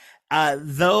 Yes.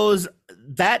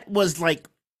 That was like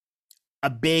a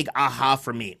big aha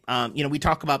for me. We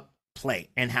talk about play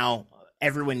and how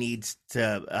everyone needs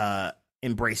to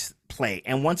embrace play.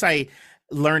 And once I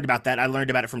learned about that, I learned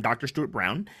about it from Dr. Stuart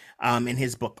Brown in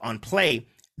his book on play.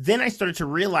 Then I started to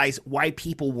realize why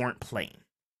people weren't playing,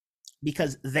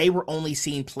 because they were only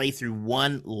seeing play through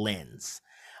one lens.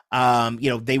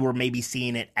 They were maybe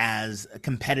seeing it as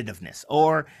competitiveness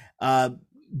or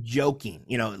joking,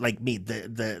 like me,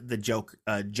 the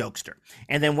jokester.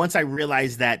 And then once I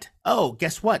realized that, oh,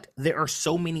 guess what? There are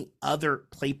so many other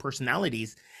play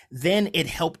personalities. Then it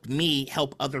helped me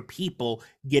help other people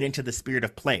get into the spirit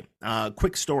of play.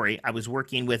 Quick story. I was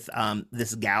working with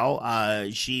this gal.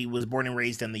 She was born and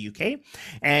raised in the UK.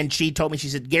 And she told me, she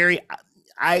said, Gary,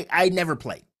 I never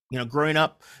played. Growing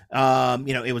up,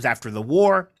 it was after the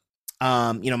war.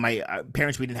 My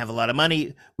parents, we didn't have a lot of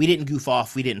money. We didn't goof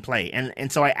off. We didn't play. And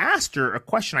so I asked her a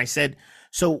question. I said,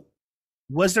 so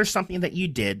was there something that you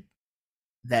did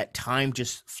that time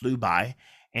just flew by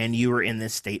and you were in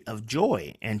this state of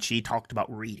joy? And she talked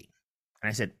about reading. And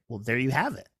I said, well, there you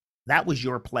have it. That was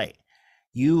your play.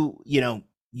 You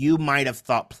you might have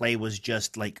thought play was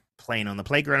just like playing on the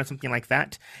playground or something like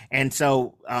that. And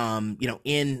so,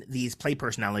 in these play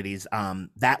personalities,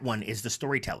 that one is the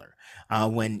storyteller.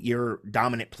 When your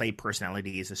dominant play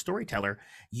personality is a storyteller,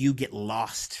 you get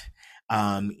lost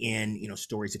in,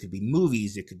 stories. It could be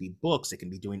movies, it could be books, it can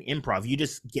be doing improv. You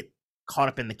just get caught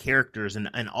up in the characters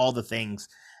and all the things,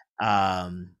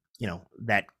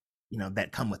 that,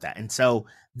 that come with that. And so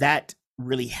that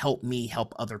really helped me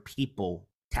help other people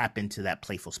tap into that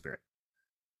playful spirit.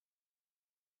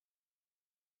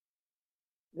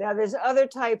 Now, there's other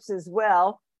types as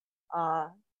well.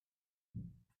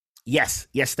 Yes,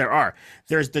 there are.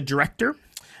 There's the director.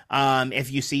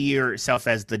 If you see yourself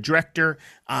as the director,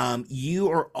 you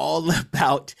are all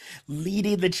about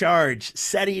leading the charge,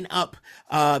 setting up,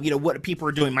 what people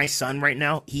are doing. My son right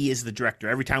now, he is the director.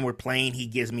 Every time we're playing, he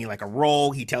gives me like a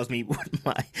role. He tells me what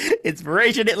my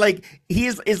inspiration is. Like he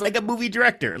is like a movie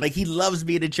director. Like he loves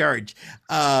being in charge.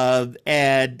 And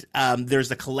there's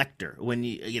the collector. When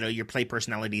your play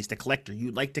personality is the collector.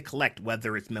 You like to collect,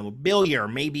 whether it's memorabilia or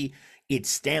maybe it's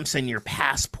stamps in your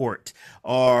passport,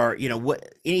 or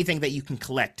anything that you can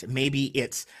collect. Maybe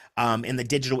it's in the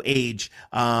digital age.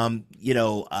 I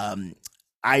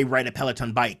ride a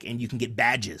Peloton bike and you can get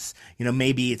badges.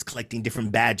 Maybe it's collecting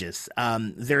different badges.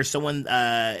 There's someone,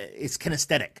 it's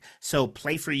kinesthetic. So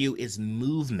play for you is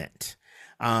movement.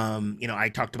 I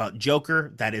talked about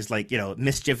Joker. That is like,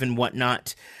 mischief and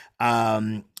whatnot.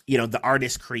 The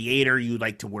artist creator, you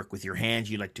like to work with your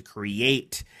hands. You like to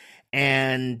create.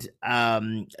 And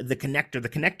the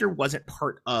connector wasn't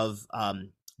part of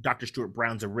Dr. Stuart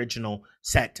Brown's original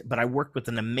set, but I worked with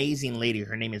an amazing lady.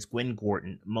 Her name is Gwen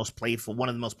Gorton, one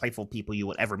of the most playful people you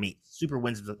will ever meet. Super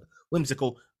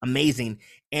whimsical, amazing.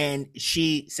 And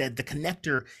she said the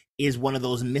connector is one of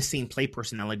those missing play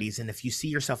personalities. And if you see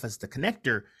yourself as the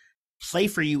connector, play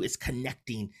for you is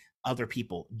connecting other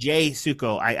people. Jay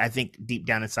Suko, I think deep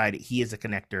down inside, he is a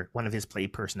connector, one of his play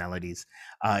personalities,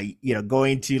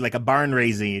 going to like a barn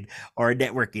raising or a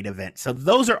networking event. So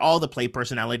those are all the play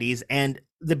personalities. And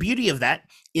the beauty of that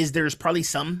is there's probably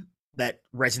some that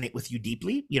resonate with you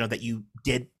deeply, that you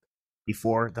did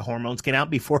before the hormones came out,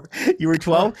 before you were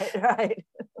 12. Right.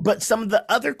 But some of the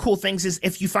other cool things is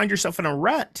if you find yourself in a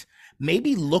rut,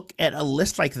 maybe look at a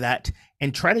list like that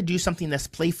and try to do something that's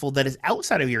playful that is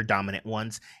outside of your dominant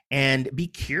ones and be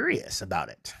curious about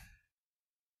it.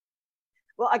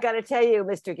 Well, I got to tell you,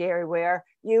 Mr. Gary Ware,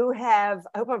 you have,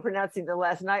 I hope I'm pronouncing the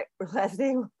last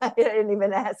name. I didn't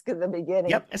even ask in the beginning.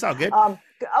 Yep, it's all good.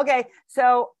 Okay,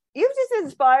 so you've just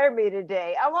inspired me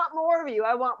today. I want more of you.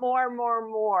 I want more and more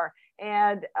and more.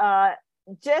 And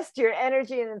just your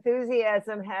energy and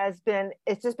enthusiasm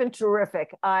it's just been terrific.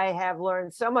 I have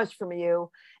learned so much from you,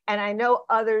 and I know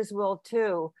others will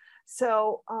too.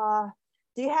 So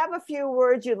do you have a few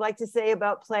words you'd like to say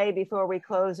about play before we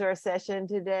close our session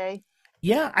today?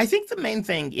 Yeah, I think the main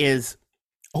thing is,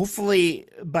 hopefully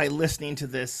by listening to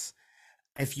this,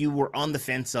 if you were on the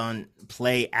fence on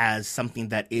play as something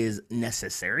that is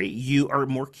necessary, you are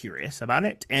more curious about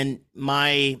it. And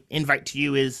my invite to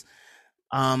you is,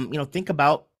 think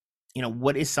about,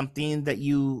 what is something that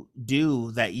you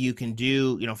do that you can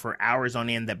do, for hours on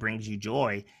end that brings you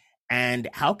joy, and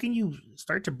how can you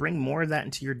start to bring more of that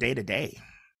into your day to day?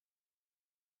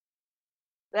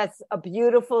 That's a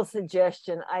beautiful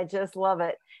suggestion. I just love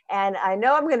it. And I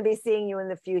know I'm going to be seeing you in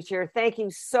the future. Thank you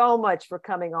so much for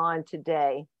coming on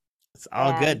today. It's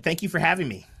all good. Thank you for having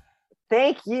me.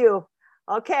 Thank you.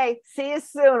 Okay. See you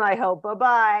soon, I hope.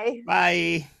 Bye-bye.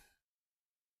 Bye.